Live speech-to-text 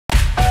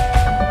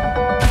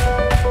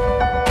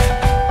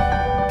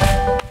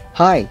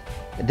Hi,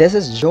 this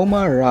is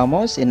Joma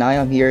Ramos and I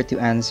am here to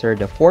answer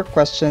the 4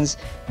 questions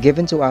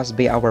given to us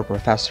by our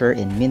professor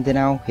in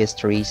Mindanao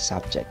History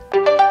subject.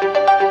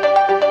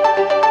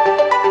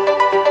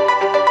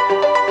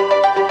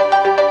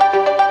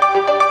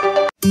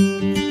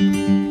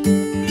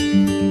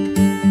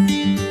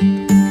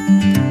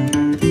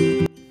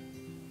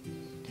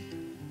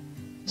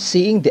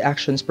 Seeing the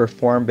actions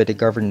performed by the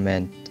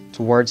government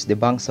towards the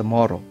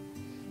Bangsamoro,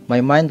 my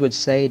mind would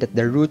say that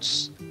the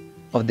roots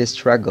of this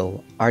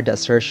struggle are the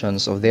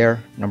assertions of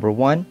their number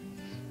 1,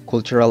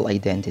 cultural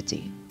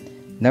identity,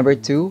 number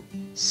 2,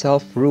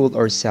 self-rule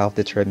or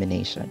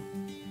self-determination.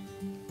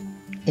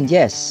 And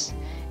yes,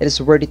 it is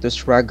worthy to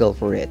struggle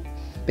for it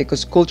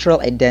because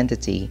cultural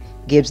identity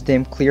gives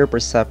them clear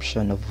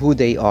perception of who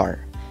they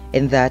are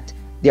and that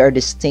they are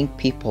distinct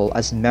people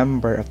as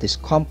member of this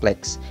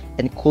complex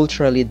and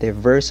culturally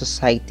diverse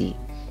society,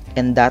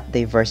 and that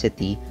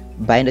diversity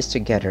binds us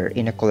together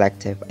in a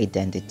collective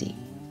identity.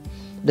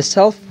 The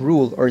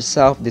self-rule or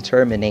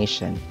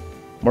self-determination,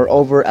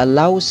 moreover,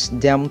 allows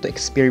them to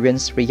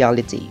experience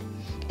reality,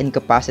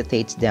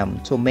 incapacitates them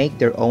to make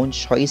their own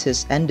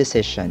choices and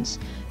decisions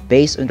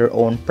based on their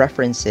own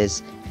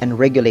preferences and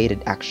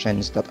regulated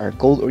actions that are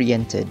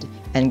goal-oriented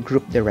and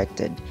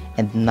group-directed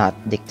and not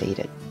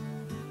dictated.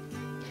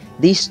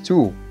 These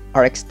two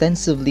are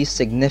extensively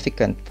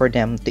significant for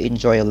them to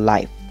enjoy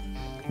life,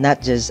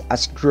 not just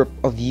as group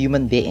of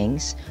human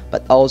beings,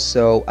 but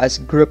also as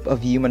group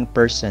of human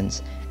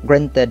persons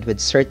granted with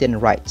certain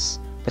rights,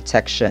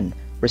 protection,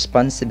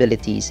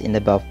 responsibilities, and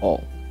above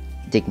all,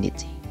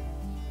 dignity.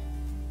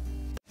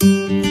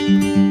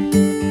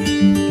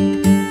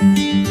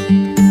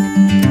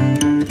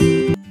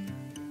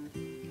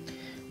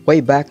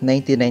 Way back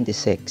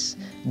 1996,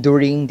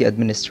 during the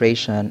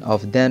administration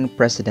of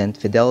then-President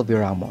Fidel V.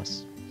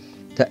 Ramos,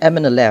 the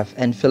MNLF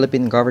and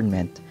Philippine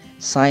government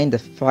signed the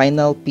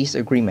final peace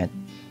agreement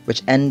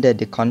which ended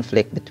the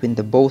conflict between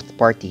the both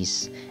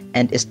parties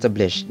and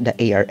established the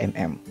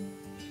ARMM.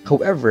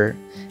 However,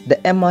 the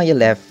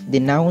MILF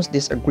denounced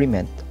this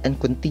agreement and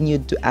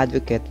continued to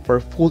advocate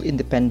for full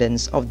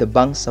independence of the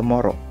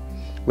Bangsamoro,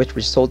 which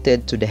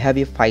resulted to the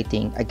heavy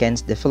fighting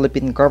against the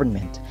Philippine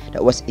government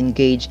that was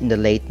engaged in the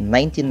late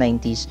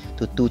 1990s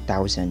to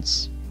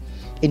 2000s.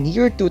 In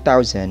year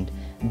 2000,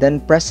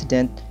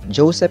 then-President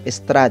Joseph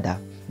Estrada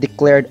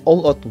declared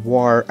all-out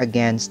war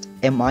against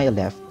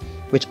MILF,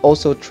 which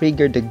also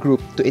triggered the group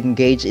to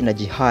engage in a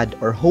jihad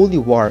or holy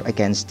war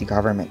against the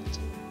government.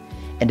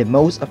 And the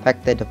most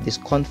affected of this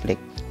conflict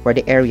were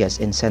the areas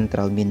in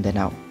central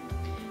Mindanao.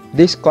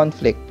 This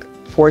conflict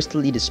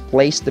forcibly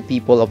displaced the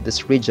people of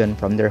this region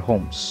from their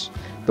homes.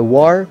 The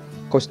war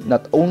caused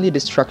not only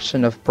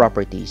destruction of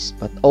properties,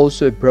 but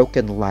also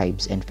broken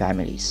lives and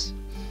families.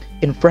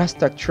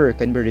 Infrastructure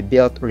can be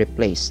rebuilt or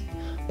replaced,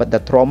 but the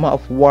trauma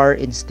of war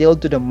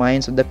instilled to the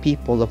minds of the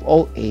people of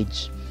all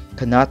age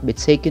cannot be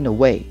taken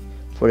away,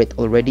 for it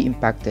already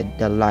impacted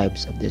the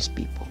lives of these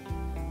people.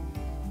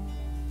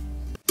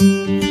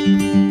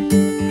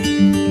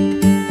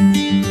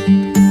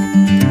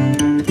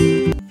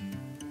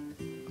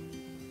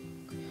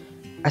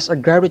 As a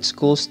graduate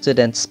school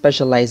student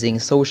specializing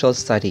in social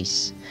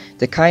studies,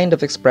 the kind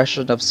of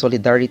expression of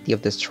solidarity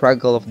of the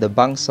struggle of the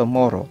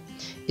Bangsamoro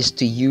is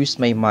to use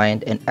my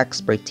mind and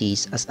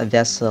expertise as a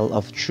vessel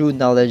of true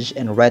knowledge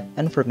and right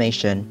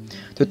information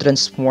to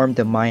transform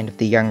the mind of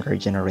the younger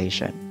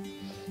generation.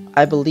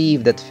 I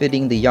believe that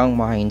feeding the young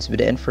minds with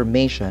the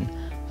information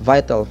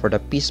vital for the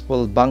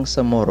peaceful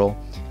Bangsamoro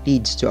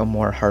leads to a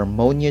more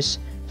harmonious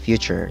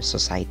future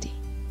society.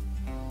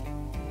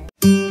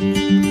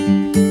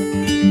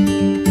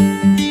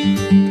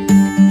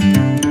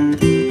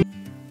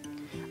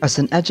 As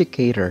an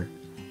educator,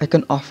 I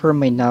can offer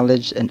my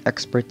knowledge and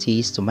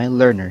expertise to my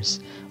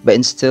learners by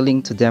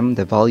instilling to them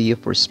the value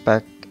of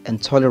respect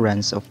and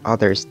tolerance of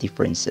others'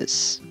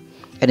 differences,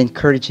 and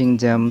encouraging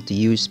them to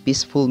use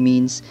peaceful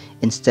means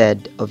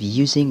instead of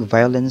using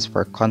violence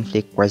for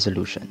conflict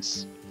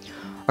resolutions.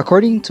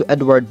 According to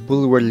Edward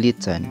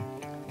Bulwer-Lytton,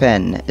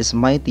 pen is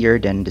mightier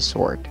than the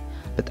sword,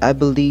 but I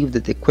believe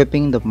that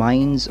equipping the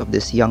minds of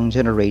this young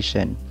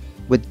generation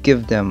would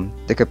give them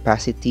the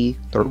capacity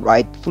to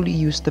rightfully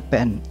use the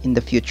pen in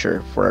the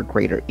future for a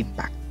greater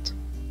impact.